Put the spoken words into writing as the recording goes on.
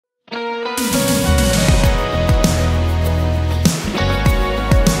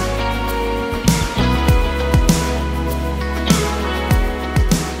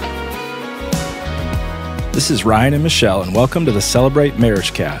This is Ryan and Michelle, and welcome to the Celebrate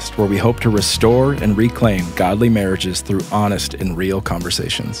Marriage Cast, where we hope to restore and reclaim godly marriages through honest and real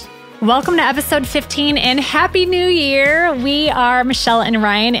conversations. Welcome to episode 15 and Happy New Year. We are Michelle and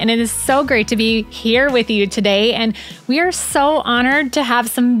Ryan, and it is so great to be here with you today. And we are so honored to have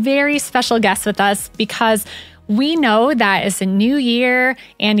some very special guests with us because we know that it's a new year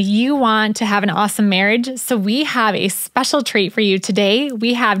and you want to have an awesome marriage. So we have a special treat for you today.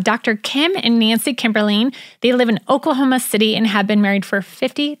 We have Dr. Kim and Nancy Kimberling. They live in Oklahoma City and have been married for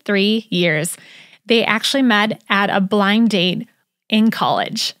 53 years. They actually met at a blind date in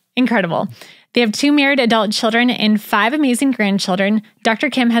college. Incredible. They have 2 married adult children and 5 amazing grandchildren. Dr.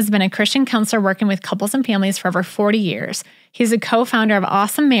 Kim has been a Christian counselor working with couples and families for over 40 years. He's a co-founder of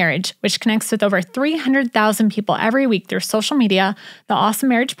Awesome Marriage, which connects with over 300,000 people every week through social media, the Awesome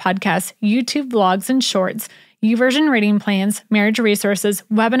Marriage podcast, YouTube vlogs and shorts, YouVersion reading plans, marriage resources,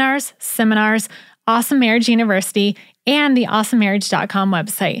 webinars, seminars, Awesome Marriage University, and the awesomemarriage.com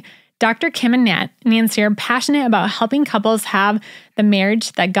website. Dr. Kim and Nancy are passionate about helping couples have the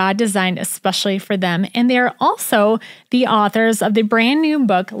marriage that God designed especially for them. And they are also the authors of the brand new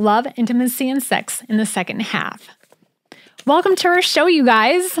book, Love, Intimacy, and Sex in the Second Half. Welcome to our show, you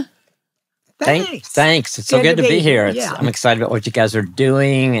guys. Thanks. It's so good to be here. I'm excited about what you guys are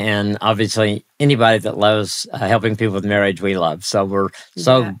doing. And obviously, anybody that loves helping people with marriage, we love. So we're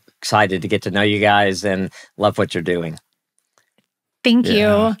so excited to get to know you guys and love what you're doing. Thank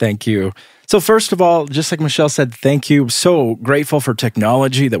you. Thank you. So first of all, just like Michelle said, thank you. So grateful for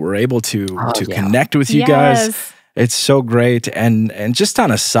technology that we're able to connect with you guys. It's so great. And just on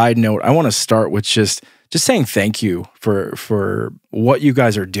a side note, I want to start with just saying thank you for what you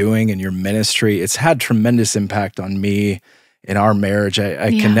guys are doing in your ministry. It's had tremendous impact on me in our marriage. I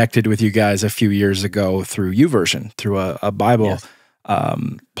connected with you guys a few years ago through YouVersion, through a Bible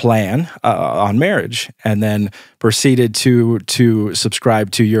plan on marriage, and then proceeded to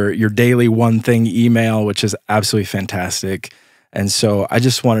subscribe to your daily one thing email, which is absolutely fantastic. And so I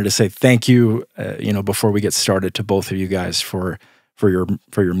just wanted to say thank you, before we get started, to both of you guys for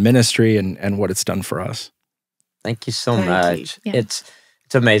your ministry and what it's done for us. Thank you so much. Yeah. It's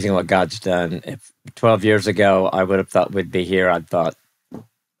amazing what God's done. If 12 years ago I would have thought we'd be here, I'd thought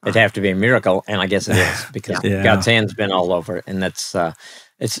it'd have to be a miracle, and I guess it is, because God's hand's been all over it, and that's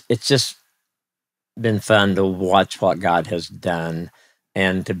it's just been fun to watch what God has done,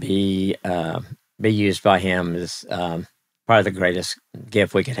 and to be used by Him is probably the greatest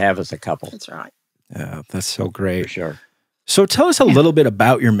gift we could have as a couple. That's right. Yeah, that's so great. For sure. So tell us a little bit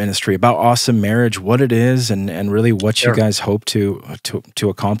about your ministry, about Awesome Marriage, what it is, and really what you guys hope to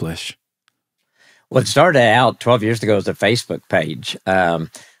accomplish. Well, it started out 12 years ago as a Facebook page.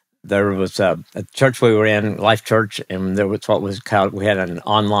 There was a church we were in, Life Church, and there was what was called, we had an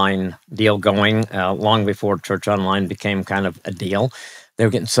online deal going long before Church Online became kind of a deal. They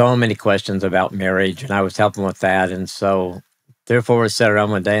were getting so many questions about marriage, and I was helping with that. And so therefore we sat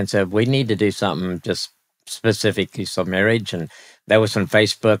around one day and said, we need to do something just specifically so marriage. And that was when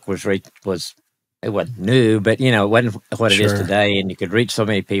Facebook was it wasn't new, but it wasn't what it is today, and you could reach so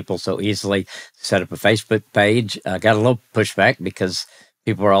many people so easily. Set up a Facebook page. Got a little pushback because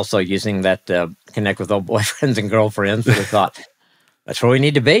people were also using that to connect with old boyfriends and girlfriends. So we thought, that's where we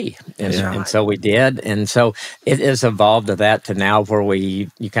need to be. And so we did. And so it has evolved to that, to now where you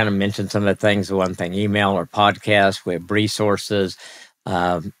kind of mentioned some of the things, the one thing, email or podcast. We have resources.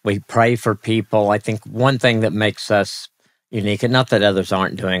 We pray for people. I think one thing that makes us unique, and not that others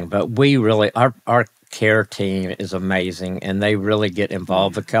aren't doing, but we really, our care team is amazing, and they really get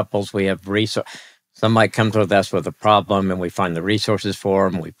involved with couples. We have somebody comes with us with a problem, and we find the resources for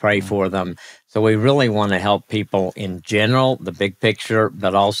them. We pray for them. So we really want to help people in general, the big picture,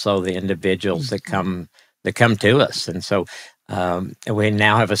 but also the individuals that come to us. And so we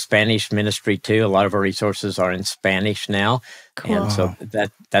now have a Spanish ministry too. A lot of our resources are in Spanish now. Cool. And so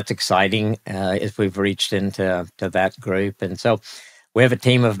that's exciting as we've reached into that group. And so we have a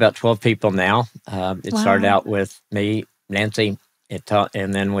team of about 12 people now. It started out with me, Nancy,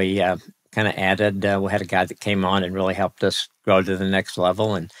 and then we kind of added, we had a guy that came on and really helped us grow to the next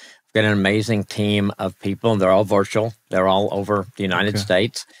level. And we've got an amazing team of people. They're all virtual. They're all over the United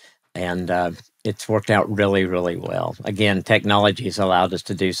States. And it's worked out really, really well. Again, technology has allowed us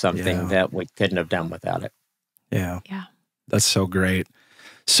to do something that we couldn't have done without it. Yeah. That's so great.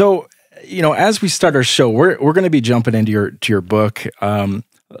 So, as we start our show, we're going to be jumping into your book,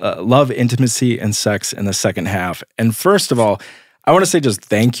 Love, Intimacy, and Sex in the Second Half. And first of all, I want to say just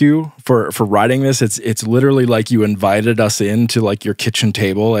thank you for writing this. It's literally like you invited us into like your kitchen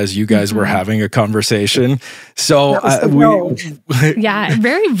table as you guys were having a conversation. So yeah,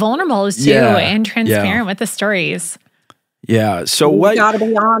 very vulnerable too, and transparent with the stories. Yeah. So you got to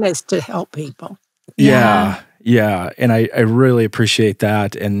be honest to help people. Yeah. And I really appreciate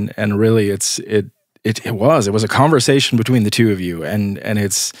that. And really it was a conversation between the two of you, and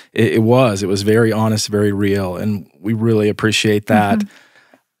it was very honest, very real, and we really appreciate that.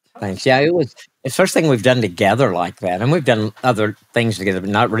 Thanks. Yeah, it was the first thing we've done together like that, and we've done other things together, but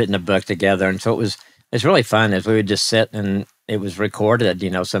not written a book together. And so it's really fun as we would just sit and it was recorded.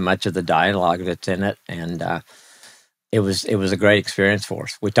 So much of the dialogue that's in it, and it was a great experience for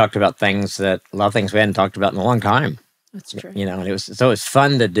us. We talked about a lot of things we hadn't talked about in a long time. That's true. And it's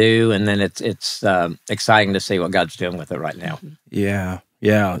fun to do, and then it's exciting to see what God's doing with it right now.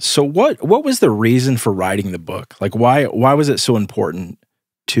 Yeah. So what was the reason for writing the book? Like why was it so important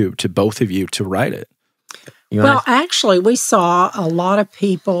to both of you to write it? Well, actually, we saw a lot of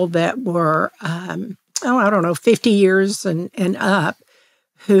people that were 50 years and up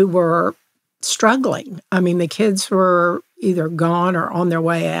who were struggling. I mean, the kids were either gone or on their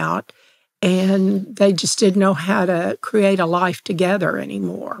way out. And they just didn't know how to create a life together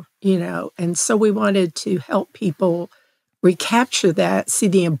anymore, And so we wanted to help people recapture that, see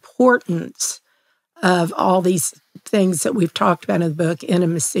the importance of all these things that we've talked about in the book,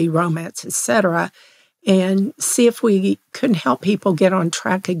 intimacy, romance, etc., and see if we couldn't help people get on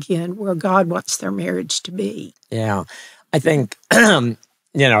track again where God wants their marriage to be. Yeah. I think,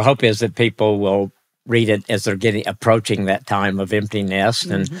 hope is that people will read it as they're approaching that time of empty nest.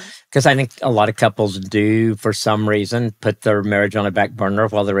 And because I think a lot of couples do, for some reason, put their marriage on a back burner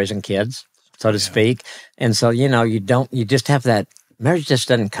while they're raising kids, so to speak. And so, you just have that, marriage just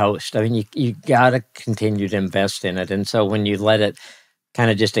doesn't coast. I mean, you got to continue to invest in it. And so when you let it kind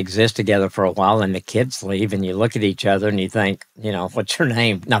of just exist together for a while and the kids leave and you look at each other and you think, what's your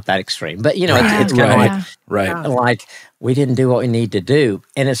name? Not that extreme, but, it's kind of like we didn't do what we need to do,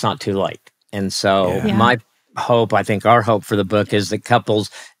 and it's not too late. And so my hope, I think our hope for the book is that couples,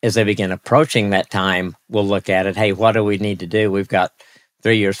 as they begin approaching that time, will look at it, hey, what do we need to do? We've got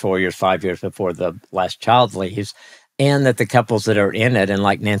 3 years, 4 years, 5 years before the last child leaves. And that the couples that are in it, and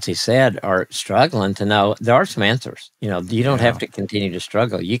like Nancy said, are struggling to know there are some answers. You don't have to continue to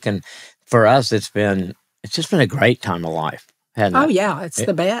struggle. You can, for us, it's just been a great time of life. It's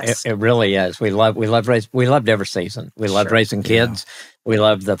the best. It really is. We loved every season. We loved raising kids. We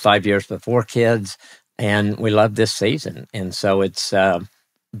loved the 5 years before kids, and we love this season. And so it's, but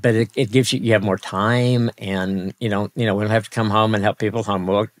it gives you have more time, and we don't have to come home and help people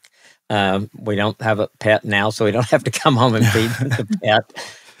homework. We don't have a pet now, so we don't have to come home and feed the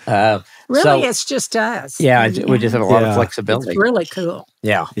pet. Really, it's just us. Yeah, we just have a lot of flexibility. It's really cool.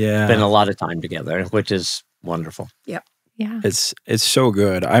 Yeah. Spend a lot of time together, which is wonderful. Yep. Yeah. It's so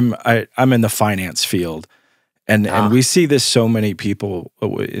good. I'm in the finance field, and we see this so many people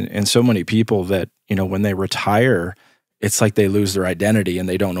that when they retire, it's like they lose their identity and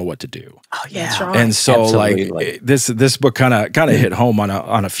they don't know what to do. Oh yeah, that's right. And so Absolutely. this book kind of hit home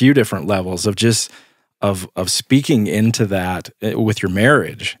on a few different levels of just of speaking into that with your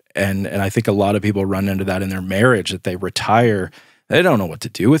marriage, and I think a lot of people run into that in their marriage, that they retire, they don't know what to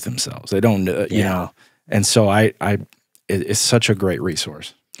do with themselves. They don't and so it's such a great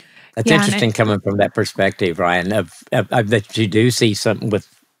resource. That's interesting coming from that perspective, Ryan, of that you do see something with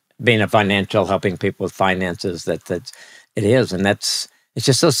being a financial, helping people with finances, that's it is. And it's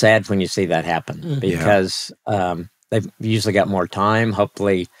just so sad when you see that happen, because they've usually got more time.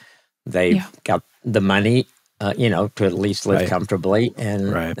 Hopefully they've got the money, to at least live comfortably,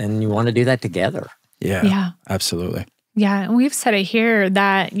 and you want to do that together. Yeah, absolutely. Yeah, and we've said it here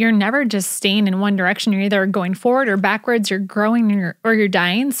that you're never just staying in one direction. You're either going forward or backwards. You're growing or you're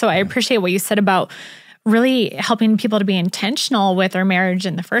dying. So I appreciate what you said about really helping people to be intentional with their marriage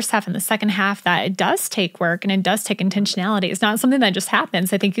in the first half and the second half, that it does take work and it does take intentionality. It's not something that just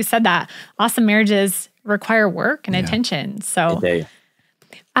happens. I think you said that. Awesome marriages require work and attention. So,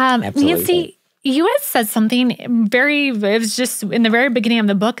 Nancy, you had said something it was just in the very beginning of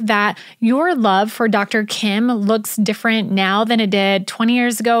the book, that your love for Dr. Kim looks different now than it did 20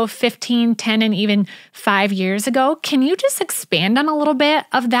 years ago, 15, 10, and even 5 years ago. Can you just expand on a little bit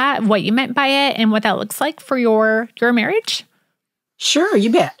of that, what you meant by it and what that looks like for your marriage? Sure,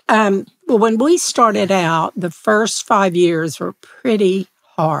 you bet. Well, when we started out, the first 5 years were pretty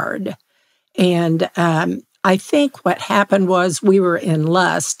hard. And I think what happened was we were in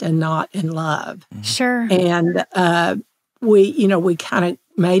lust and not in love. Sure. And we kind of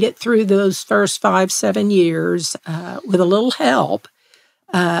made it through those first 5-7 years with a little help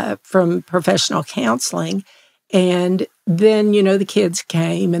from professional counseling. And then, the kids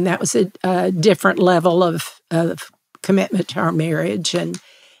came, and that was a different level of commitment to our marriage. And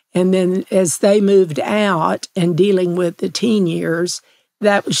then as they moved out and dealing with the teen years,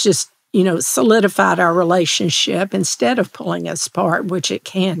 that was just, solidified our relationship instead of pulling us apart, which it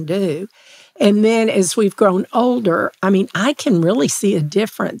can do. And then as we've grown older, I can really see a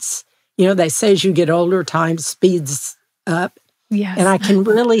difference. They say as you get older, time speeds up. Yes. And I can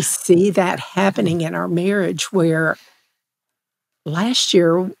really see that happening in our marriage, where last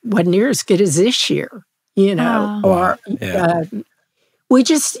year wasn't near as good as this year, or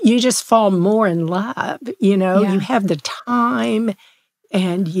you just fall more in love, you have the time,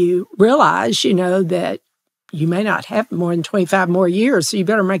 and you realize, that you may not have more than 25 more years, so you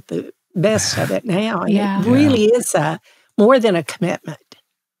better make the best of it now. And it really is more than a commitment.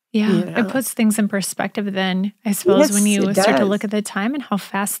 Yeah, it puts things in perspective then, I suppose, when you start to look at the time and how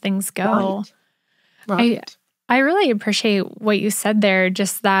fast things go. Right. I really appreciate what you said there,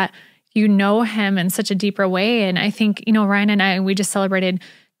 just that you know him in such a deeper way. And I think, Ryan and I, we just celebrated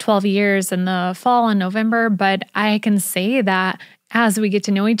 12 years in the fall in November, but I can say that as we get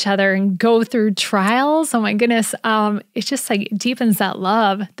to know each other and go through trials, oh my goodness, it just deepens that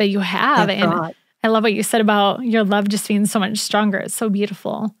love that you have. That's and right. I love what you said about your love just being so much stronger. It's so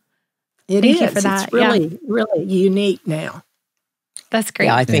beautiful. Thank you for that. It's really, really unique now. That's great.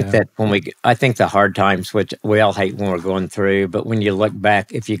 Yeah, I think that I think the hard times, which we all hate when we're going through, but when you look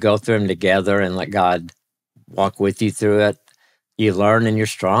back, if you go through them together and let God walk with you through it, you learn and you're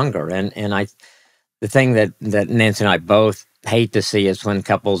stronger. And the thing that Nancy and I both hate to see is when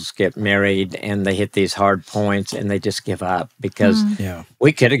couples get married and they hit these hard points and they just give up, because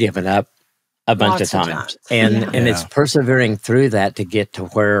we could have given up a bunch of times. And it's persevering through that to get to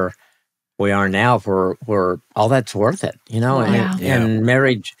where we are now, where all that's worth it, And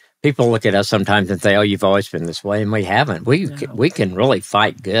marriage, people look at us sometimes and say, "Oh, you've always been this way," and we haven't. We can really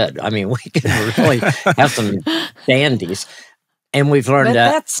fight good. We can really have some dandies, and we've learned but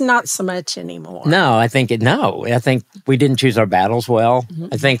that's not so much anymore. No, I think we didn't choose our battles well. Mm-hmm.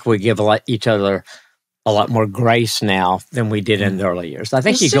 I think we give each other a lot more grace now than we did in the early years. I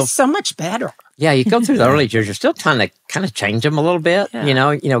think it's just so much better. Yeah, you go through the early years, you're still trying to kind of change them a little bit.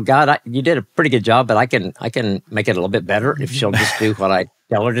 Yeah. God, you did a pretty good job, but I can make it a little bit better if she'll just do what I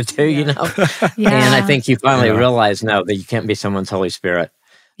tell her to do. And I think you finally realize now that you can't be someone's Holy Spirit.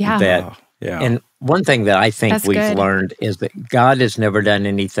 Yeah. And one thing that I think we've learned is that God has never done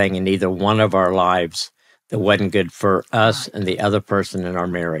anything in either one of our lives that wasn't good for us and the other person in our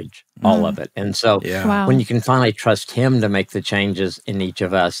marriage, all of it. And so when you can finally trust Him to make the changes in each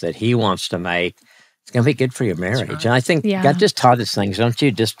of us that He wants to make, it's going to be good for your marriage. Right. And I think God just taught us things, don't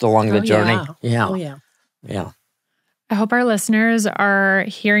you, just along the journey? Yeah. I hope our listeners are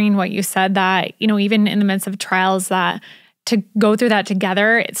hearing what you said, that, even in the midst of trials, that to go through that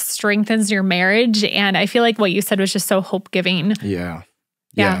together, it strengthens your marriage. And I feel like what you said was just so hope-giving. Yeah,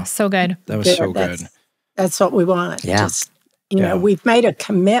 so good. That was so good. That's what we want. Yeah. Just, we've made a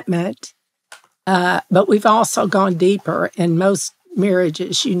commitment, but we've also gone deeper. In most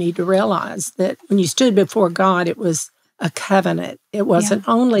marriages, you need to realize that when you stood before God, it was a covenant. It wasn't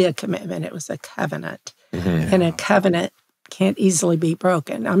only a commitment, it was a covenant. Mm-hmm. And a covenant can't easily be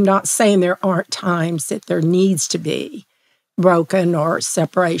broken. I'm not saying there aren't times that there needs to be broken or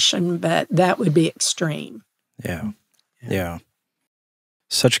separation, but that would be extreme. Yeah.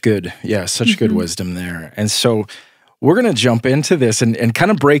 Such good wisdom there. And so we're going to jump into this and kind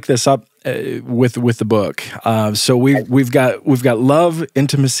of break this up with the book. So we've got love,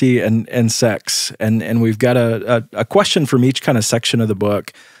 intimacy, and sex, and we've got a question from each kind of section of the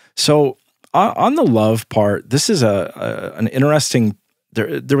book. So on the love part, this is an interesting.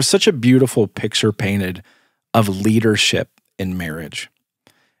 There was such a beautiful picture painted of leadership in marriage,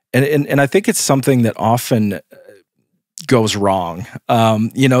 and I think it's something that often goes wrong.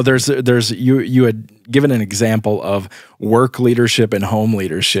 There's you had given an example of work leadership and home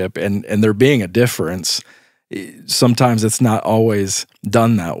leadership, and there being a difference. Sometimes it's not always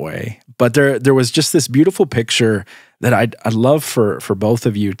done that way. But there was just this beautiful picture that I'd love for both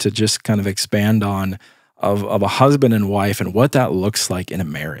of you to just kind of expand on of a husband and wife and what that looks like in a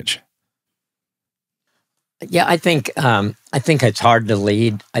marriage. Yeah, I think it's hard to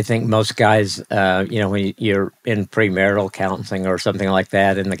lead. I think most guys, when you're in premarital counseling or something like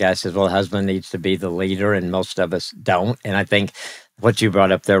that, and the guy says, well, the husband needs to be the leader, and most of us don't. And I think what you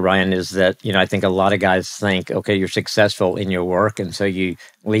brought up there, Ryan, is that, I think a lot of guys think, okay, you're successful in your work, and so you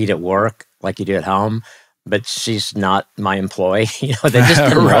lead at work like you do at home. but she's not my employee. They just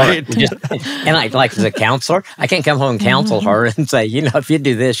didn't right. And I, like as a counselor, I can't come home and counsel her and say, if you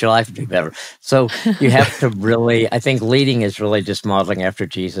do this, your life will be better. So you have to really, I think leading is really just modeling after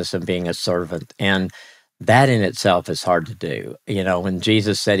Jesus and being a servant. And that in itself is hard to do. When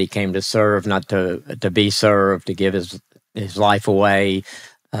Jesus said he came to serve, not to be served, to give his life away.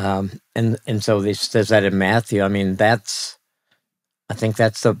 And so he says that in Matthew. I mean, I think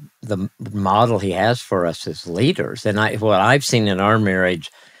that's the model he has for us as leaders. And what I've seen in our marriage,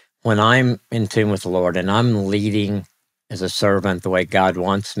 when I'm in tune with the Lord and I'm leading as a servant the way God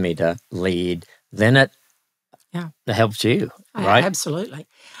wants me to lead, then it helps you, right? Absolutely.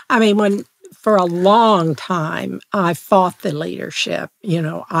 I mean, for a long time, I fought the leadership.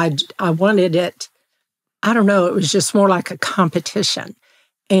 I wanted it, I don't know, it was just more like a competition.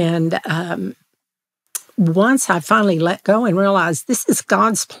 And once I finally let go and realized this is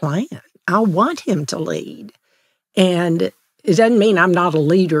God's plan, I want him to lead. And it doesn't mean I'm not a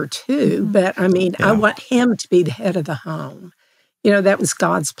leader too, but I mean, I want him to be the head of the home. That was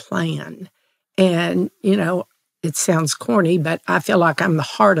God's plan. And, it sounds corny, but I feel like I'm the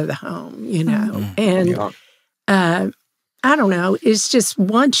heart of the home, And I don't know, it's just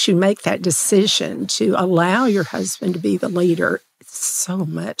once you make that decision to allow your husband to be the leader, it's so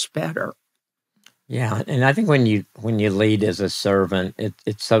much better. Yeah, and I think when you lead as a servant,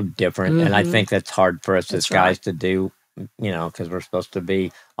 it's so different, and I think that's hard for us as guys to do, because we're supposed to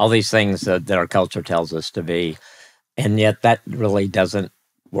be all these things that our culture tells us to be, and yet that really doesn't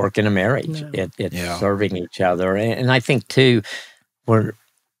work in a marriage. No. It's serving each other, and I think too,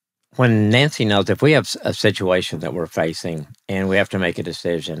 when Nancy knows if we have a situation that we're facing and we have to make a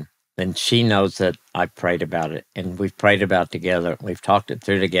decision, then she knows that I've prayed about it, and we've prayed about it together, we've talked it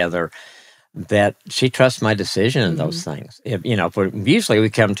through together. That she trusts my decision in those things. Usually we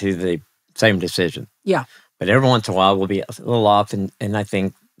come to the same decision. Yeah. But every once in a while we'll be a little off, and I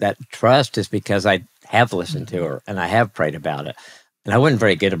think that trust is because I have listened to her and I have prayed about it. And I wasn't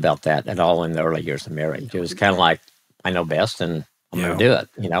very good about that at all in the early years of marriage. It was kind of like, I know best and I'm going to do it,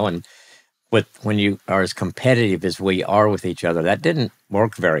 and when you are as competitive as we are with each other, that didn't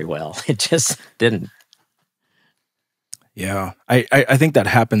work very well. It just didn't. Yeah, I think that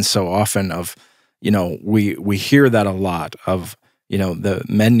happens so often of, we hear that a lot of, the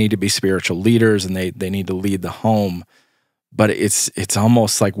men need to be spiritual leaders and they need to lead the home, but it's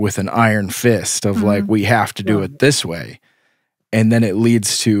almost like with an iron fist of like, we have to do it this way. And then it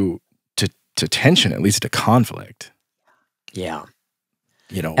leads to tension, it leads to conflict. Yeah,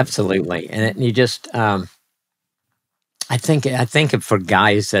 absolutely. And you just, I think for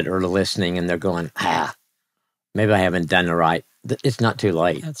guys that are listening and they're going, maybe I haven't done the right. It's not too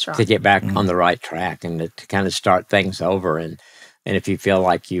late to get back on the right track and to kind of start things over. And if you feel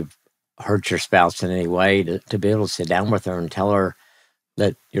like you've hurt your spouse in any way, to be able to sit down with her and tell her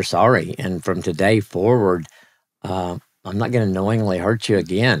that you're sorry. And from today forward, I'm not going to knowingly hurt you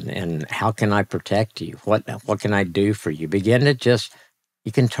again. And how can I protect you? What can I do for you? Begin to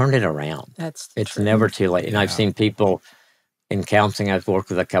you can turn it around. It's never too late. And I've seen people in counseling, I've worked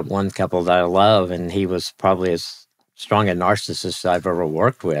with one couple that I love, and he was probably as strong a narcissist as I've ever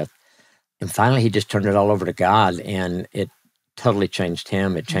worked with. And finally, he just turned it all over to God, and it totally changed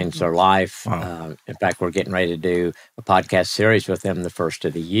him. It changed their life. Wow. In fact, we're getting ready to do a podcast series with them the first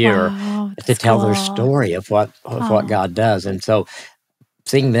of the year to tell their story of what God does. And so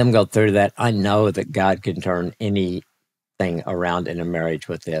seeing them go through that, I know that God can turn anything around in a marriage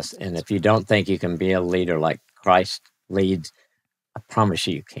with this. And if you don't think you can be a leader like Christ leads, I promise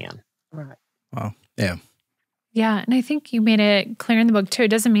you can. Right. Wow. Yeah. Yeah. And I think you made it clear in the book too. It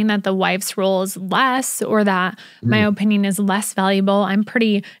doesn't mean that the wife's role is less or that my opinion is less valuable. I'm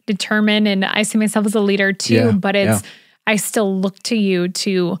pretty determined and I see myself as a leader too, but I still look to you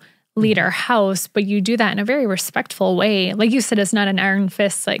to lead our house, but you do that in a very respectful way. Like you said, it's not an iron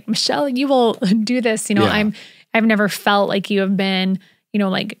fist, like, Michelle, you will do this. I've never felt like you have been,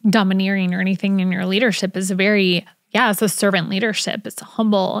 like domineering or anything in your leadership. Is it's a servant leadership. It's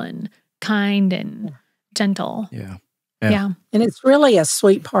humble and kind and gentle. Yeah. And it's really a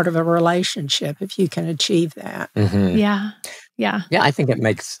sweet part of a relationship if you can achieve that. Mm-hmm. Yeah. I think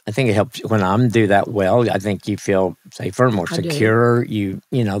it helps when I'm do that well. I think you feel safer, more secure. You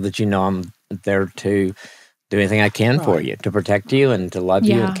know that I'm there to do anything I can for you, to protect you and to love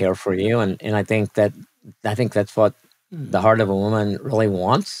you and care for you. And I think that's what the heart of a woman really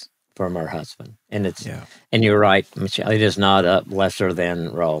wants from her husband. And and you're right, Michelle, it is not a lesser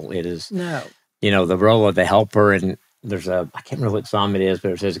than role. It is the role of the helper. And there's I can't remember what psalm it is,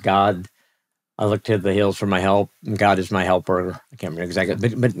 but it says God I look to the hills for my help, and God is my helper. I can't remember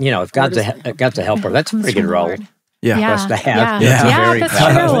exactly, but you know, if God's a helper, that's a pretty good role. Yeah, yeah, for us to have. That's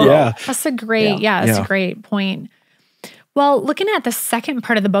true. Yeah, that's a great. Yeah, that's a great point. Well, looking at the second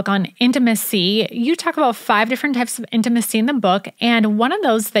part of the book on intimacy, you talk about 5 different types of intimacy in the book. And one of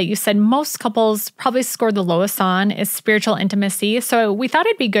those that you said most couples probably score the lowest on is spiritual intimacy. So we thought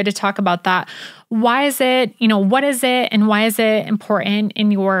it'd be good to talk about that. Why is it, what is it, and why is it important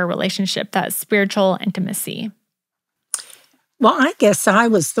in your relationship, that spiritual intimacy? Well, I guess I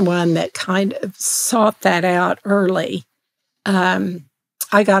was the one that kind of sought that out early.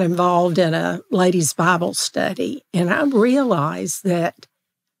 I got involved in a ladies' Bible study, and I realized that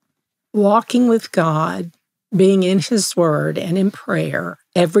walking with God, being in His Word and in prayer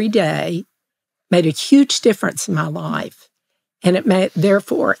every day made a huge difference in my life. And it made,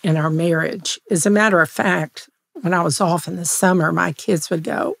 therefore, in our marriage. As a matter of fact, when I was off in the summer, my kids would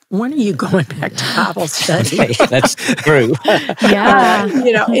go, "When are you going back to Bible study?" That's true. Yeah.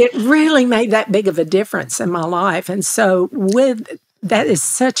 It really made that big of a difference in my life. And so that is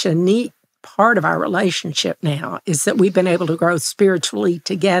such a neat part of our relationship now, is that we've been able to grow spiritually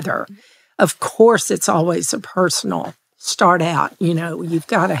together. Of course, it's always a personal start out. You've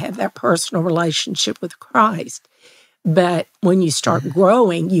got to have that personal relationship with Christ. But when you start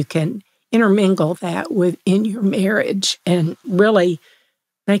growing, you can intermingle that within your marriage and really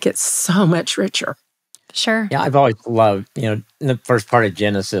make it so much richer. Sure. Yeah, I've always loved, in the first part of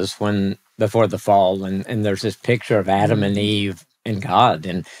Genesis, before the fall, and there's this picture of Adam and Eve and God,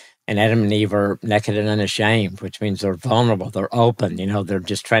 and Adam and Eve are naked and unashamed, which means they're vulnerable, they're open, they're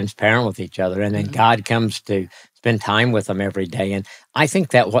just transparent with each other. And then God comes to spend time with them every day. And I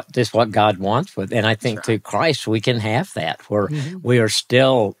think that what God wants and I think through Christ, we can have that, where we are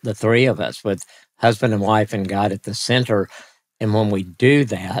still the 3 of us with husband and wife and God at the center. And when we do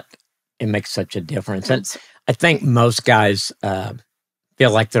that, it makes such a difference. And I think most guys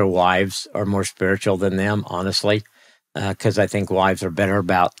feel like their wives are more spiritual than them, honestly. Because I think wives are better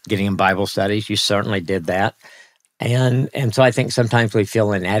about getting in Bible studies. You certainly did that. And so I think sometimes we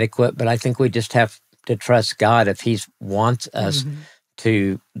feel inadequate, but I think we just have to trust God if He wants us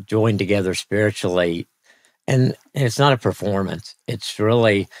to join together spiritually. And it's not a performance. It's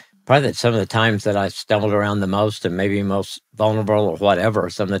really probably some of the times that I stumbled around the most and maybe most vulnerable or whatever,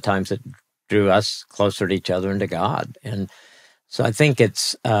 some of the times that drew us closer to each other and to God. And so I think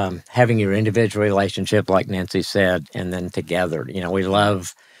it's having your individual relationship, like Nancy said, and then together. We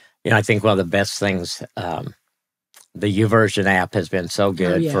love, I think one of the best things, the YouVersion app has been so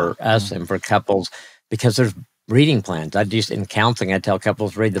good for us and for couples, because there's reading plans. In counseling, I tell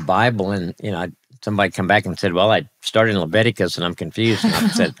couples read the Bible, and somebody come back and said, "Well, I started in Leviticus and I'm confused." And I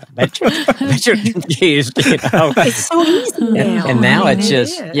said, "I bet you're confused." It's so easy now. And now it's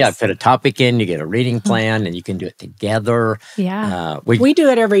just put a topic in, you get a reading plan, and you can do it together. Yeah, we do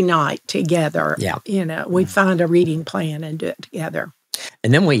it every night together. Yeah, we find a reading plan and do it together.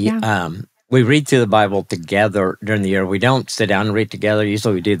 And then we read through the Bible together during the year. We don't sit down and read together.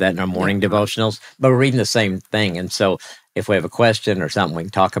 Usually we do that in our morning devotionals, but we're reading the same thing. And so if we have a question or something, we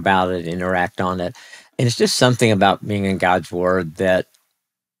can talk about it, interact on it. And it's just something about being in God's Word that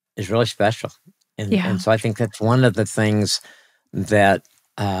is really special. And so I think that's one of the things that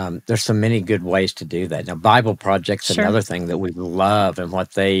there's so many good ways to do that. Now, Bible Project's another thing that we love and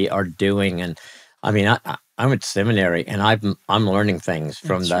what they are doing. And I mean, I went to seminary, and I'm learning things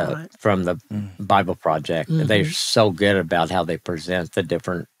from the Bible Project. They're so good about how they present the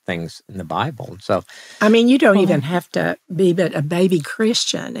different things in the Bible. So, I mean, you don't even have to be but a baby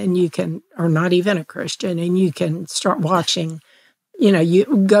Christian, and you can, or not even a Christian, and you can start watching. You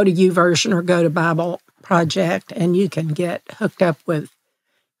go to YouVersion or go to Bible Project, and you can get hooked up with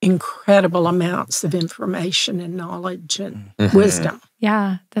incredible amounts of information and knowledge and wisdom.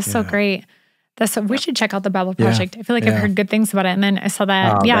 Yeah, that's so great. We should check out the Bible Project. I feel like I've heard good things about it. And then I saw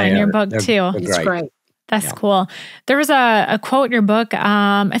that, in your book too. It's great. That's cool. There was a quote in your book.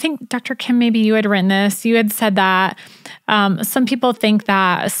 I think, Dr. Kim, maybe you had written this. You had said that some people think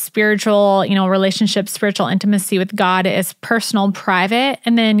that a spiritual, relationship, spiritual intimacy with God is personal, private.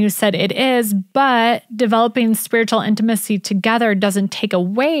 And then you said it is, but developing spiritual intimacy together doesn't take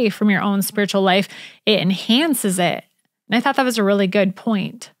away from your own spiritual life. It enhances it. And I thought that was a really good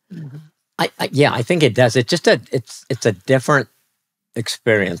point. I think it does. It's just it's a different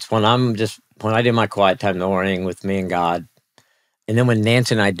experience when I do my quiet time in the morning with me and God, and then when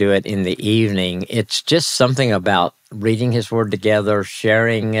Nancy and I do it in the evening, it's just something about reading His Word together,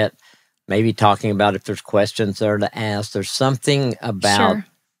 sharing it, maybe talking about if there's questions there to ask. There's something about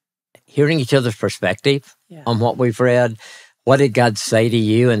hearing each other's perspective on what we've read, what did God say to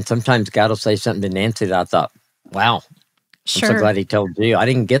you? And sometimes God will say something to Nancy that I thought, wow, Sure. I'm so glad he told you. I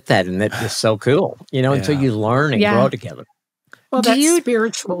didn't get that. And that is so cool, until you learn and grow together. Well, that's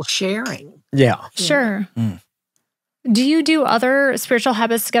spiritual sharing. Yeah. Sure. Do you do other spiritual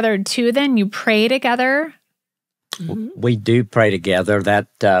habits together too then? You pray together? We do pray together.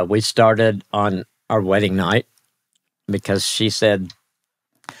 That we started on our wedding night because she said,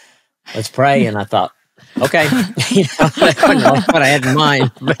 let's pray. And I thought, okay. That's what I had in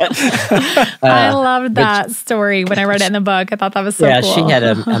mind. But, I loved that story when I read it in the book. I thought that was so cool. Yeah, she had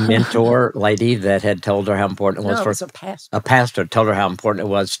a mentor lady that had told her how important it was it was a pastor told her how important it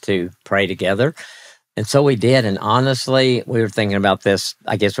was to pray together. And so we did. And honestly, we were thinking about this,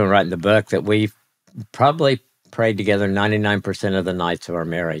 I guess, when we were writing the book, that we probably prayed together 99% of the nights of our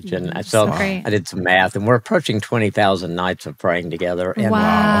marriage. And so I did some math, and we're approaching 20,000 nights of praying together. And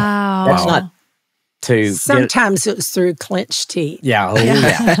wow. That's not to... Sometimes it was through clenched teeth. Yeah.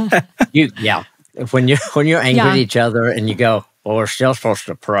 Yeah. When you're angry at each other and you go, well, we're still supposed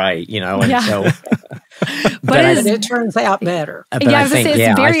to pray, and so... but it turns out better. I was going to say,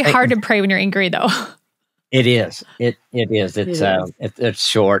 it's very hard to pray when you're angry, though. It is. It is. It's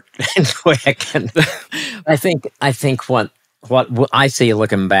short and quick. And I think what I see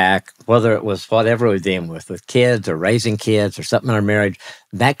looking back, whether it was whatever we were dealing with kids or raising kids or something in our marriage,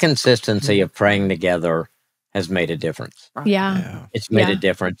 that consistency of praying together has made a difference. Yeah. It's made a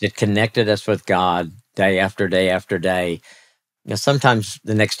difference. It connected us with God day after day after day. Sometimes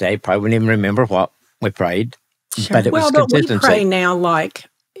the next day, probably wouldn't even remember what we prayed, but it was consistency. We pray now, like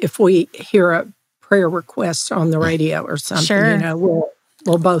if we hear a prayer request on the radio or something,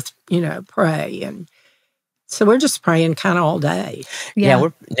 we'll both, pray. And so we're just praying kind of all day. Yeah,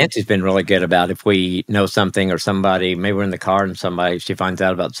 Nancy's been really good about if we know something or somebody, maybe we're in the car and she finds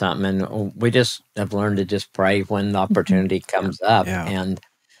out about something, and we just have learned to just pray when the opportunity comes up. Yeah. And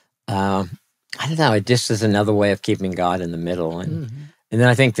I don't know, it just is another way of keeping God in the middle. And then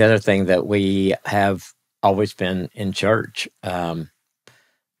I think the other thing that we have always been in church,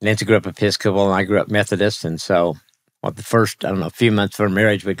 Nancy grew up Episcopal and I grew up Methodist. And so the first, a few months of our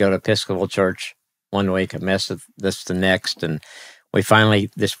marriage, we'd go to Episcopal church one week, a Methodist the next. And we finally,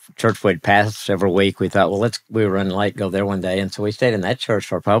 this church we'd pass every week. We thought, we were running late, go there one day. And so we stayed in that church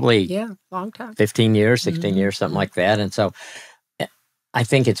for probably long time, 15 years, 16 years, something like that. And so I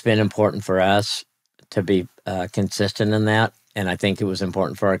think it's been important for us to be consistent in that. And I think it was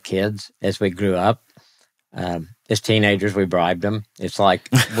important for our kids as we grew up. As teenagers, we bribed them. It's like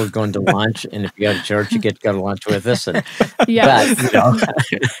we're going to lunch, and if you go to church, you get to go to lunch with us. And,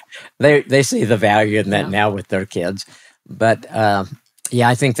 but they see the value in that now with their kids. But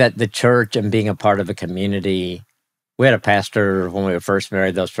I think that the church and being a part of a community, we had a pastor when we were first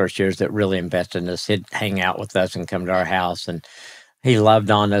married, those first years, that really invested in us. He'd hang out with us and come to our house, and he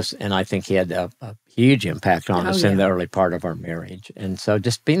loved on us. And I think he had a huge impact on us in the early part of our marriage. And so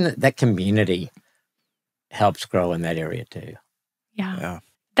just being that community helps grow in that area too. Yeah.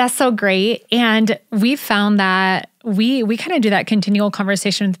 That's so great. And we found that we kind of do that continual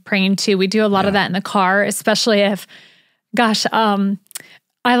conversation with praying too. We do a lot of that in the car, especially if, I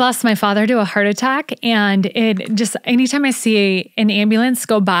lost my father to a heart attack, and it just, anytime I see an ambulance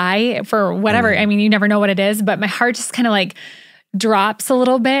go by for whatever, you never know what it is, but my heart just kind of drops a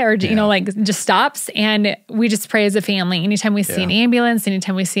little bit, or, just stops. And we just pray as a family. Anytime we see an ambulance,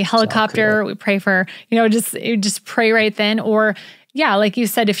 anytime we see a helicopter, we pray for, just pray right then. Or like you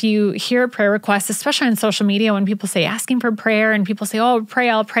said, if you hear a prayer request, especially on social media, when people say asking for prayer and people say, oh, pray,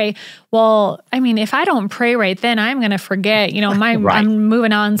 I'll pray. Well, if I don't pray right then, I'm going to forget, I'm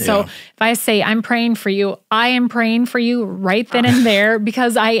moving on. So if I say I'm praying for you, I am praying for you right then and there,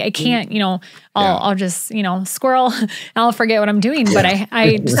 because I can't, I'll just, squirrel and I'll forget what I'm doing.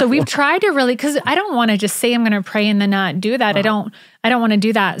 But so we've tried to really, because I don't want to just say I'm going to pray and then not do that. I don't want to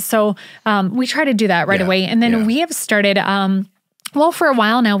do that. So we try to do that right away. And then we have started, for a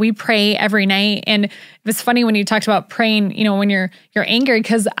while now, we pray every night. And it was funny when you talked about praying, when you're angry,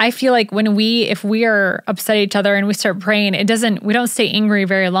 because I feel like if we are upset at each other and we start praying, we don't stay angry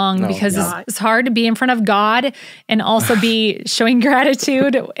very long, because it's hard to be in front of God and also be showing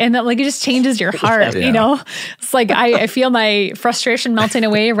gratitude. And that it just changes your heart, It's like, I feel my frustration melting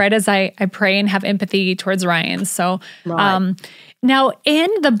away right as I pray and have empathy towards Ryan. So, now, in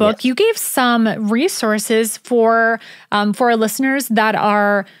the book, you gave some resources for our listeners that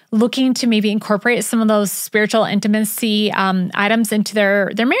are looking to maybe incorporate some of those spiritual intimacy items into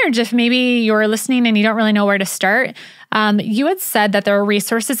their marriage. If maybe you're listening and you don't really know where to start, you had said that there are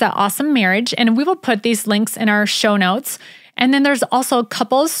resources at Awesome Marriage, and we will put these links in our show notes. And then there's also a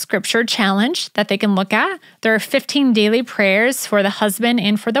couples scripture challenge that they can look at. There are 15 daily prayers for the husband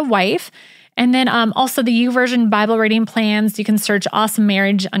and for the wife. And then also the YouVersion Bible reading plans. You can search Awesome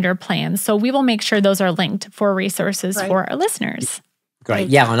Marriage under plans. So we will make sure those are linked for resources for our listeners. Great.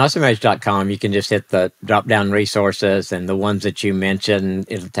 Yeah, on awesomemarriage.com, you can just hit the drop-down resources, and the ones that you mentioned,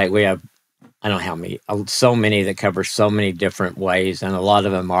 we have, I don't know how many, so many that cover so many different ways, and a lot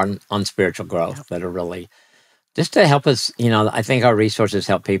of them are on spiritual growth that are really just to help us. I think our resources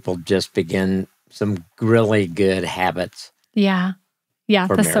help people just begin some really good habits. Yeah. Yeah,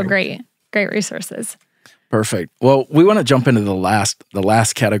 that's marriage. So great. Great resources. Perfect. Well, we want to jump into the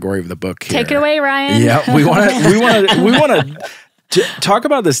last category of the book here. Take it away, Ryan. Yeah, we want to talk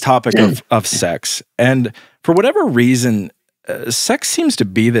about this topic of sex. And for whatever reason, sex seems to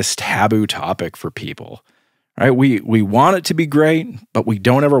be this taboo topic for people, right? We want it to be great, but we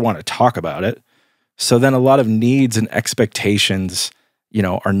don't ever want to talk about it. So then a lot of needs and expectations,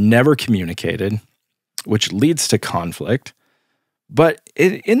 are never communicated, which leads to conflict. But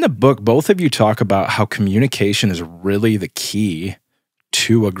in the book, both of you talk about how communication is really the key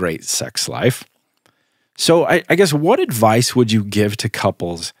to a great sex life. So I guess, what advice would you give to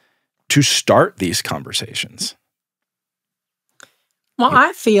couples to start these conversations? Well,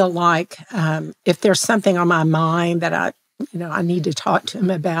 I feel like if there's something on my mind that I need to talk to him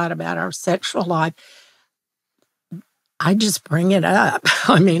about our sexual life, I just bring it up.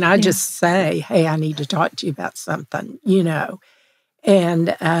 I just say, hey, I need to talk to you about something,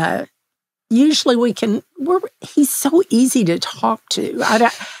 And usually he's so easy to talk to.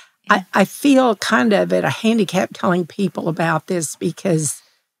 I feel kind of at a handicap telling people about this because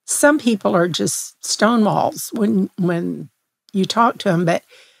some people are just stone walls when you talk to them. But,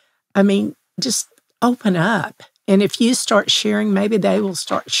 just open up. And if you start sharing, maybe they will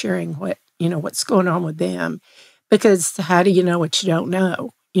start sharing what's going on with them. Because how do you know what you don't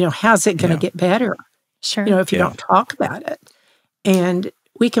know? How's it going to get better? Sure. If you don't talk about it. And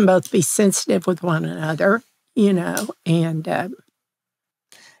we can both be sensitive with one another, and...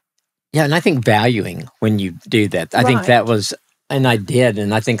 Yeah, and I think valuing when you do that. I think that was, and I did,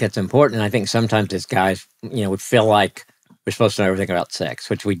 and I think that's important. And I think sometimes as guys, we feel like we're supposed to know everything about sex,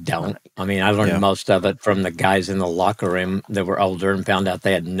 which we don't. I learned most of it from the guys in the locker room that were older and found out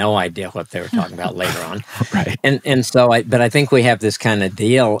they had no idea what they were talking about later on. Right. And so, but I think we have this kind of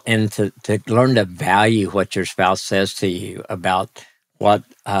deal, and to learn to value what your spouse says to you about what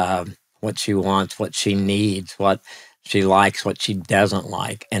she wants, what she needs, what she likes, what she doesn't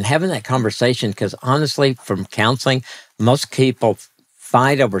like, and having that conversation. Because honestly, from counseling, most people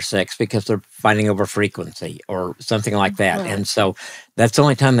fight over sex because they're fighting over frequency or something like that. Right. And so that's the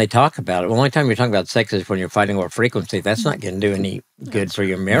only time they talk about it. The only time you're talking about sex is when you're fighting over frequency. That's not going to do any good for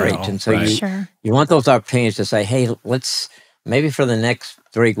your marriage. No, and so you want those opportunities to say, hey, let's maybe for the next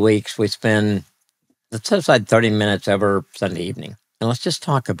 3 weeks, let's set aside 30 minutes every Sunday evening. And let's just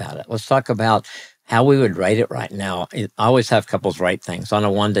talk about it. Let's talk about how we would rate it right now. I always have couples rate things on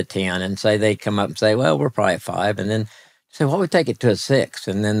a 1 to 10 and say, they come up and say, well, we're probably a 5. And then say, well, we take it to a 6.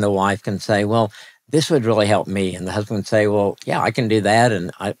 And then the wife can say, well, this would really help me. And the husband would say, well, yeah, I can do that.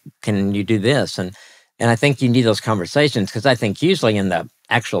 And can you do this? And I think you need those conversations, because I think usually in the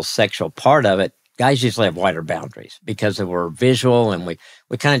actual sexual part of it, guys usually have wider boundaries because we're visual, and we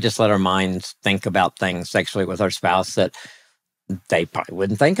kind of just let our minds think about things sexually with our spouse that they probably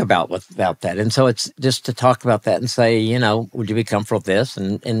wouldn't think about without that. And so it's just to talk about that and say, would you be comfortable with this?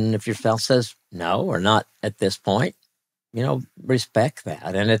 And if your spouse says no or not at this point, respect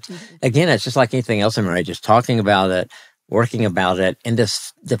that. And it's, again, it's just like anything else in marriage, just talking about it, working about it, and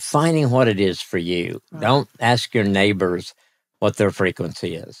just defining what it is for you. Right. Don't ask your neighbors what their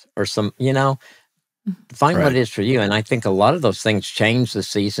frequency is or find what it is for you. And I think a lot of those things change the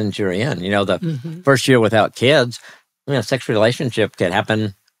seasons you're in. The first year without kids, a sex relationship can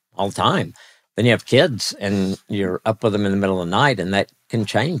happen all the time. Then you have kids and you're up with them in the middle of the night, and that can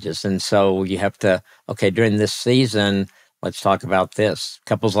change us. And so you have to, during this season, let's talk about this.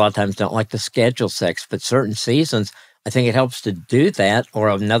 Couples a lot of times don't like to schedule sex, but certain seasons, I think it helps to do that, or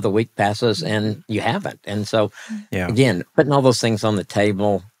another week passes and you haven't. And so, again, putting all those things on the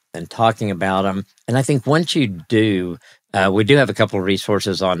table and talking about them. And I think once you do, we do have a couple of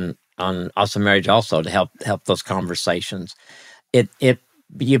resources on Awesome Marriage also to help those conversations.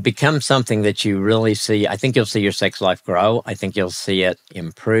 You become something that you really see. I think you'll see your sex life grow. I think you'll see it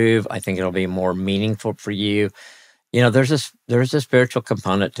improve. I think it'll be more meaningful for you. There's a spiritual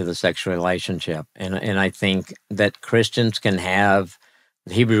component to the sexual relationship. And I think that Christians can have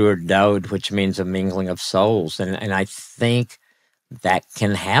the Hebrew word dod, which means a mingling of souls. And I think that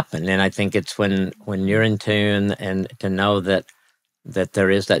can happen. And I think it's when you're in tune and to know that there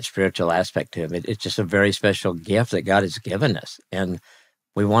is that spiritual aspect to it. It's just a very special gift that God has given us. And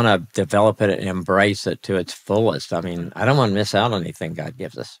we want to develop it and embrace it to its fullest. I mean, I don't want to miss out on anything God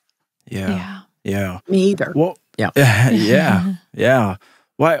gives us. Yeah. Me either. Well, yeah.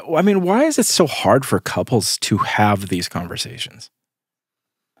 Why? I mean, why is it so hard for couples to have these conversations?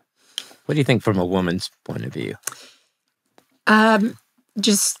 What do you think from a woman's point of view?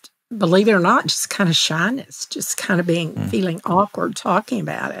 Just believe it or not, just kind of shyness, just kind of feeling awkward talking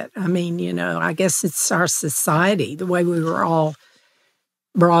about it. I mean, I guess it's our society, the way we were all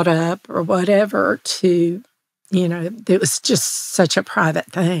brought up or whatever to, it was just such a private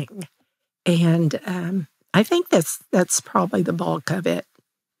thing. And I think that's probably the bulk of it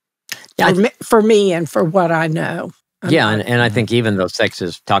for me and for what I know. And I think even though sex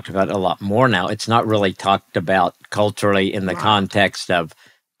is talked about a lot more now, it's not really talked about culturally in the context of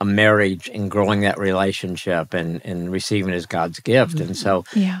a marriage and growing that relationship and receiving it as God's gift. And so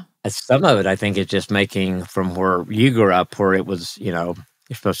some of it, I think, is just making from where you grew up, where it was, you're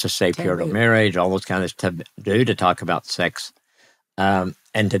supposed to stay pure to marriage, all those kind of taboo to talk about sex, and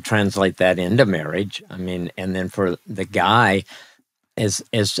to translate that into marriage. I mean, and then for the guy is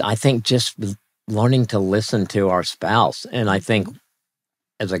I think just learning to listen to our spouse. And I think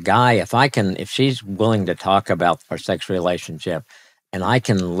as a guy, if she's willing to talk about our sex relationship and I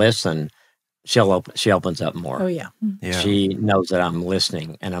can listen, she opens up more. Oh, yeah. She knows that I'm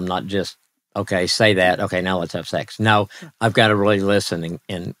listening and I'm not just, okay, say that. Okay, now let's have sex. No, I've got to really listen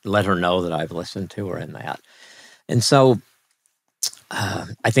and let her know that I've listened to her in that. And so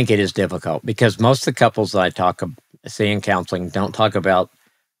I think it is difficult because most of the couples that I see in counseling don't talk about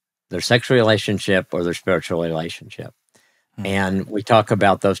their sexual relationship or their spiritual relationship. And we talk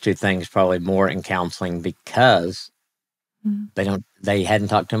about those two things probably more in counseling because they hadn't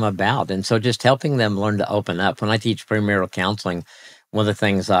talked to them about. And so just helping them learn to open up. When I teach premarital counseling, one of the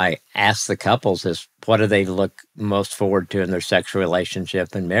things I ask the couples is, what do they look most forward to in their sexual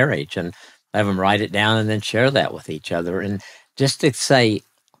relationship and marriage? And I have them write it down and then share that with each other. And just to say,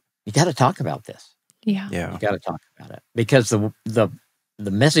 you got to talk about this. Yeah. You got to talk about it. Because the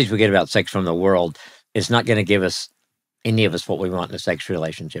message we get about sex from the world is not going to give us, any of us, what we want in a sexual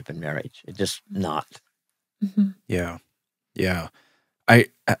relationship and marriage. It's just not. Yeah. I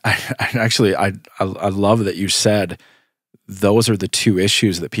actually love that you said those are the two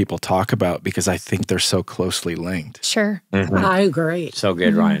issues that people talk about because I think they're so closely linked. Sure. I agree. So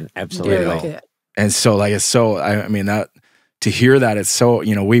good, Ryan. Absolutely. Very good. And so I mean that to hear that, it's so,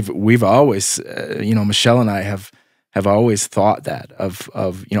 we've always, Michelle and I have always thought that of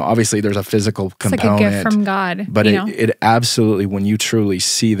obviously there's a physical component. It's like a gift from God. But it absolutely, when you truly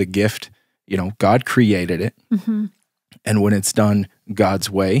see the gift, God created it. And when it's done God's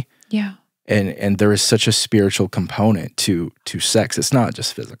way. Yeah. And there is such a spiritual component to sex. It's not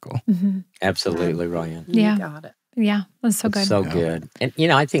just physical. Absolutely, Ryan. Yeah. You got it. Yeah. That's so good. So good. And,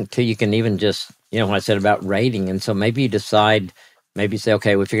 I think, too, you can even just, when I said about rating, and so maybe you decide, maybe say,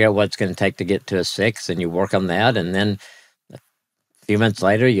 okay, we figure out what it's going to take to get to a 6, and you work on that, and then a few months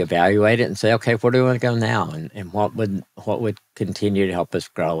later, you evaluate it and say, okay, where do we want to go now? And what would continue to help us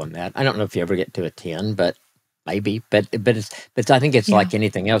grow in that? I don't know if you ever get to a 10, but maybe. But I think it's like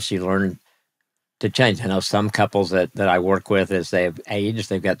anything else, you learn to change. I know some couples that I work with, as they've aged,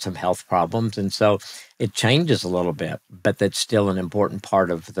 they've got some health problems, and so it changes a little bit, but that's still an important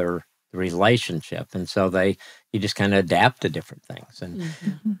part of their relationship. And so you just kind of adapt to different things. And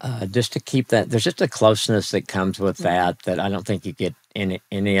just to keep that, there's just a closeness that comes with that I don't think you get in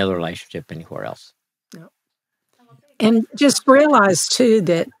any other relationship anywhere else. No. And just realize, too,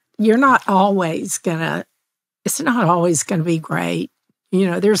 that it's not always going to be great.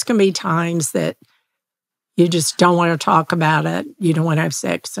 There's going to be times that you just don't want to talk about it. You don't want to have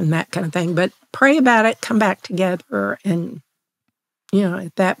sex and that kind of thing. But pray about it, come back together, and,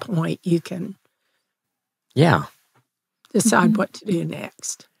 at that point, you can decide what to do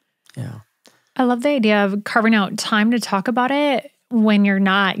next. Yeah. I love the idea of carving out time to talk about it when you're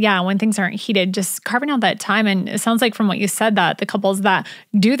not, when things aren't heated, just carving out that time. And it sounds like from what you said that the couples that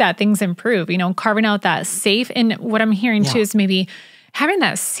do that, things improve, carving out that safe. And what I'm hearing too is maybe having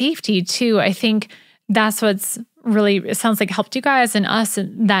that safety too. I think that's what's really, it sounds like helped you guys and us,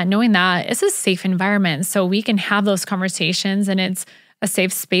 that knowing that it's a safe environment so we can have those conversations and it's a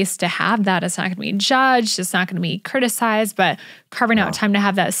safe space to have that. It's not going to be judged. It's not going to be criticized, but carving out time to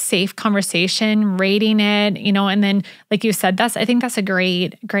have that safe conversation, rating it, and then like you said, I think that's a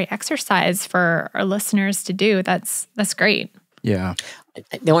great exercise for our listeners to do. That's great. Yeah.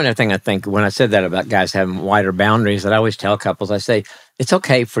 The one other thing I think when I said that about guys having wider boundaries, that I always tell couples, I say, it's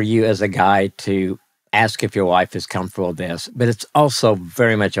okay for you as a guy to ask if your wife is comfortable with this, but it's also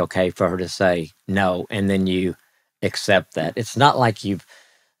very much okay for her to say no, and then you accept that. It's not like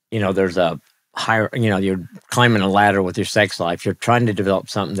there's a higher, you're climbing a ladder with your sex life. You're trying to develop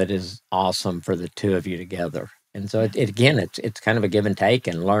something that is awesome for the two of you together. And so it's kind of a give and take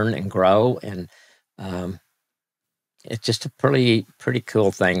and learn and grow. And it's just a pretty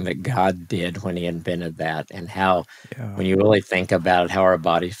cool thing that God did when he invented that, and how, when you really think about it, how our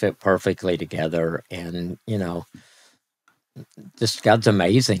bodies fit perfectly together. And, just God's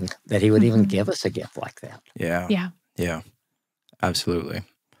amazing that he would even give us a gift like that. Yeah, absolutely.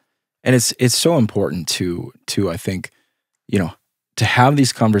 And it's so important to I think, to have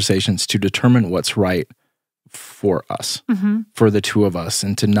these conversations to determine what's right for us, for the two of us,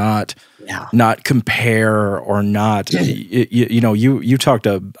 and to not compare or not, you talked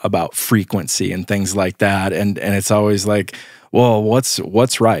about frequency and things like that. And it's always like, well, what's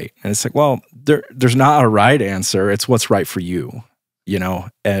right? And it's like, well, there's not a right answer. It's what's right for you,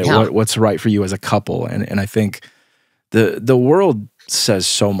 and what's right for you as a couple. And I think the world says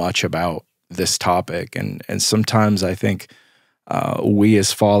so much about this topic. And sometimes I think we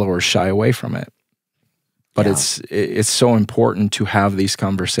as followers shy away from it. But it's so important to have these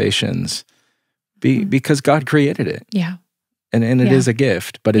conversations because God created it. Yeah. And it is a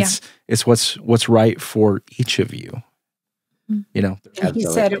gift, but it's what's right for each of you. And he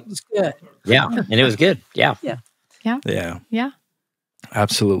said it was good. Yeah. And it was good. Yeah. Yeah.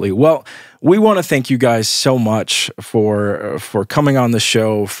 Absolutely. Well, we want to thank you guys so much for coming on the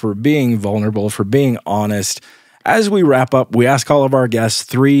show, for being vulnerable, for being honest. As we wrap up, we ask all of our guests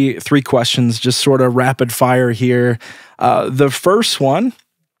three questions, just sort of rapid fire here. The first one,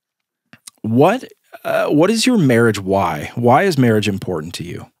 what is your marriage why? Why is marriage important to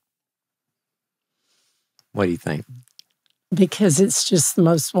you? What do you think? Because it's just the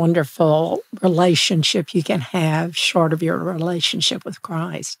most wonderful relationship you can have short of your relationship with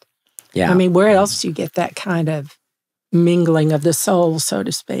Christ. Yeah. I mean, where else do you get that kind of mingling of the soul, so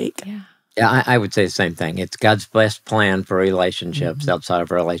to speak? Yeah. Yeah, I would say the same thing. It's God's best plan for relationships outside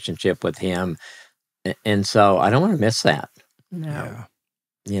of a relationship with him. And so I don't want to miss that. No.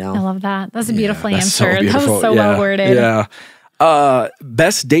 I love that. That's a beautiful answer. So beautiful. That was so well worded. Yeah.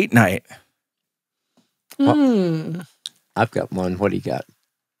 Best date night? I've got one. What do you got?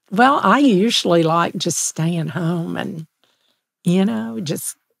 Well, I usually like just staying home and,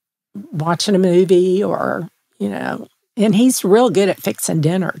 just watching a movie or, and he's real good at fixing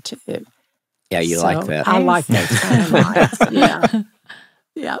dinner too. Yeah, you like that. I like that kind of life.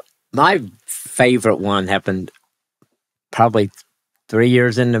 Yeah. My favorite one happened probably 3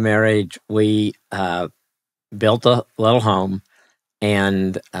 years into marriage. We built a little home,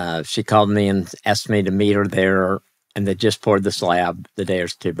 and she called me and asked me to meet her there, and they just poured the slab the day or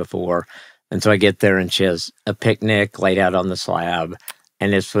two before. And so I get there, and she has a picnic laid out on the slab.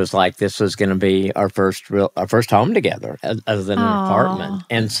 And this was going to be our first home together, other than an apartment.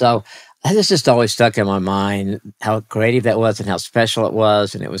 And so this just always stuck in my mind, how creative that was and how special it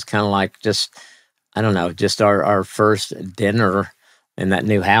was. And it was kind of like just our first dinner in that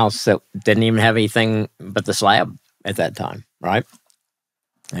new house that didn't even have anything but the slab at that time, right?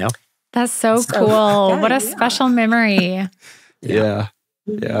 Yeah. That's so cool. What a special memory. Yeah.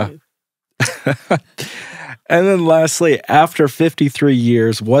 And then lastly, after 53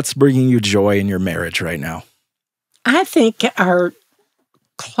 years, what's bringing you joy in your marriage right now? I think our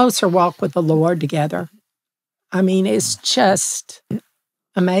closer walk with the Lord together. I mean, it's just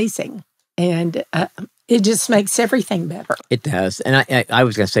amazing. And it just makes everything better. It does. And I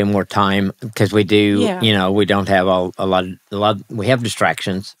was going to say more time, because we do, we don't have a lot, we have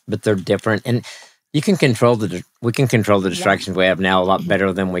distractions, but they're different. And we can control the distractions we have now a lot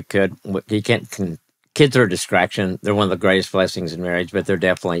better than we could. Kids are a distraction. They're one of the greatest blessings in marriage, but they're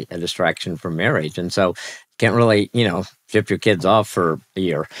definitely a distraction from marriage. And so you can't really, ship your kids off for a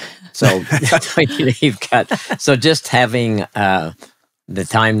year. So so just having the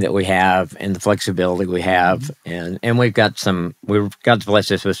time that we have and the flexibility we have, and God's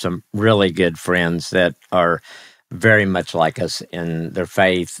blessed us with some really good friends that are very much like us in their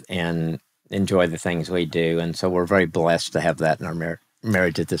faith and enjoy the things we do. And so we're very blessed to have that in our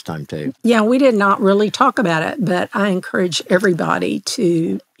marriage at this time too. Yeah, we did not really talk about it, but I encourage everybody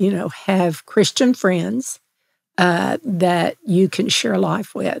to, have Christian friends that you can share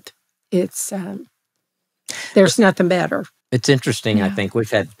life with. It's there's nothing better. It's interesting. I think we've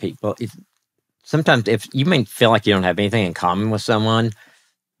had people. Sometimes, if you may feel like you don't have anything in common with someone,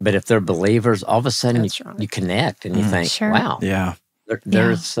 but if they're believers, all of a sudden you connect and you think, "Wow,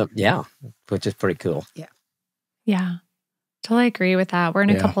 there's which is pretty cool. Yeah. Totally agree with that. We're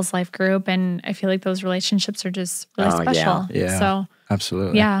in a couples life group, and I feel like those relationships are just really special. Yeah. So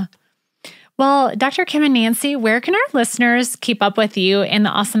absolutely. Yeah. Well, Dr. Kim and Nancy, where can our listeners keep up with you in the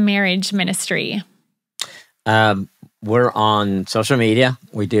Awesome Marriage Ministry? We're on social media.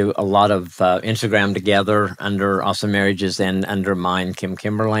 We do a lot of Instagram together under Awesome Marriages and under mine,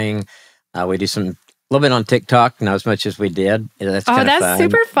 Kimberling. We do a little bit on TikTok, not as much as we did. That's fun.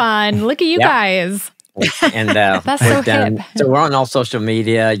 Super fun. Look at you guys. And that's so hip. So we're on all social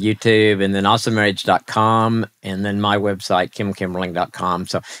media, YouTube, and then awesomemarriage.com, and then my website, kimberling.com.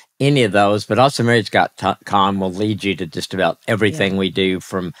 So any of those, but awesomemarriage.com will lead you to just about everything we do,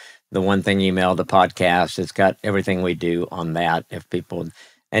 from the One Thing email to podcast. It's got everything we do on that. If people,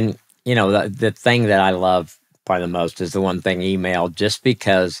 and the thing that I love probably the most is the One Thing email, just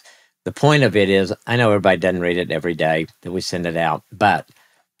because the point of it is, I know everybody doesn't read it every day that we send it out, but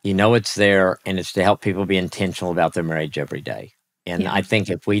it's there, and it's to help people be intentional about their marriage every day. And I think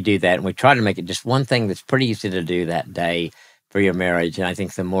if we do that, and we try to make it just one thing that's pretty easy to do that day for your marriage, and I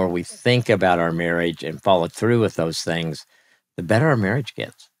think the more we think about our marriage and follow through with those things, the better our marriage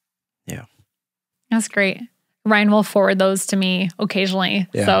gets. Yeah. That's great. Ryan will forward those to me occasionally.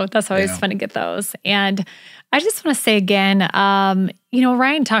 Yeah. So that's always fun to get those. And I just want to say again,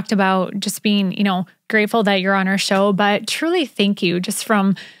 Ryan talked about just being, grateful that you're on our show, but truly thank you just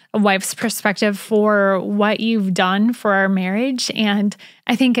from a wife's perspective for what you've done for our marriage. And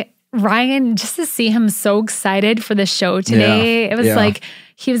I think Ryan, just to see him so excited for the show today, it was like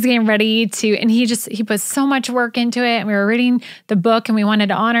he was getting ready to, and he put so much work into it. And we were reading the book, and we wanted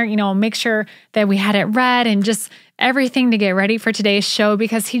to honor, make sure that we had it read and just everything to get ready for today's show,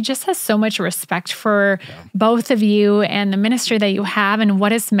 because he just has so much respect for both of you and the ministry that you have and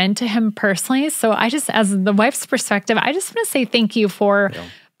what it's meant to him personally. So I just, as the wife's perspective, I just want to say thank you for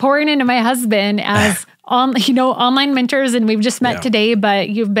pouring into my husband as online mentors, and we've just met today, but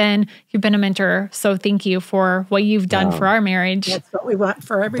you've been a mentor. So thank you for what you've done for our marriage. That's what we want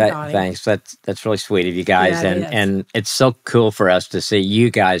for everybody. Thanks. That's really sweet of you guys. And it's so cool for us to see you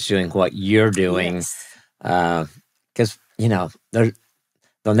guys doing what you're doing. Because, there'll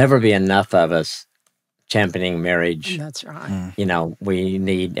never be enough of us championing marriage. That's right. We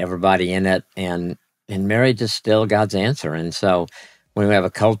need everybody in it, and marriage is still God's answer. And so when we have a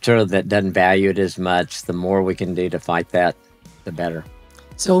culture that doesn't value it as much, the more we can do to fight that, the better.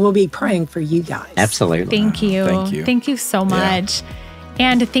 So we'll be praying for you guys. Absolutely. Thank you. Thank you so much.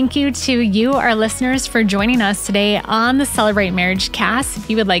 And thank you to you, our listeners, for joining us today on the Celebrate Marriage cast. If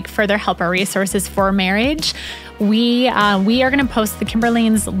you would like further help or resources for marriage, we are going to post the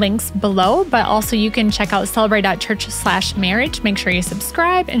Kimberling's links below, but also you can check out celebrate.church/marriage. Make sure you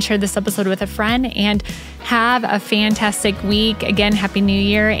subscribe and share this episode with a friend, and have a fantastic week. Again, Happy New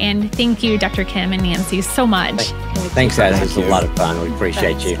Year. And thank you, Dr. Kim and Nancy, so much. Thanks, guys. It was a lot of fun. We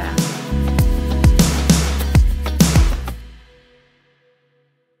appreciate you.